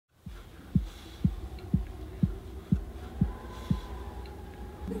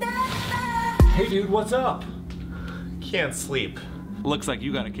dude, what's up? Can't sleep. Looks like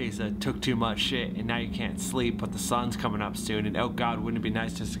you got a case that took too much shit and now you can't sleep, but the sun's coming up soon and oh god, wouldn't it be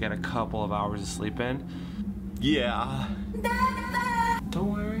nice just to get a couple of hours of sleep in? Yeah.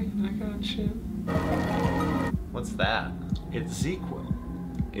 Don't worry, I got you. What's that? It's ZzzQuil.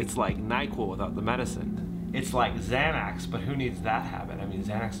 It's like NyQuil without the medicine. It's like Xanax, but who needs that habit? I mean,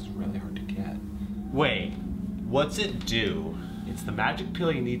 Xanax is really hard to get. Wait, what's it do? It's the magic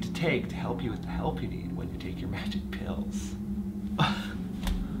pill you need to take to help you with the help you need when you take your magic pills.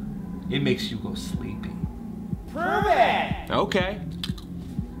 It makes you go sleepy. Prove it! Okay.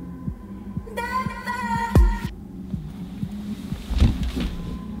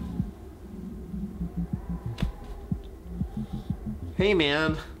 Hey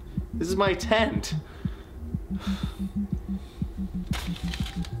man, this is my tent.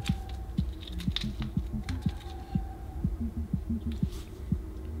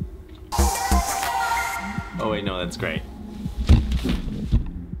 Oh wait, no, that's great.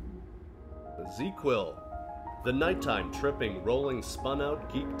 ZzzQuil. The nighttime tripping, rolling, spun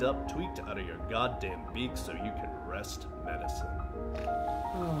out, geeked up, tweaked out of your goddamn beak so you can rest medicine.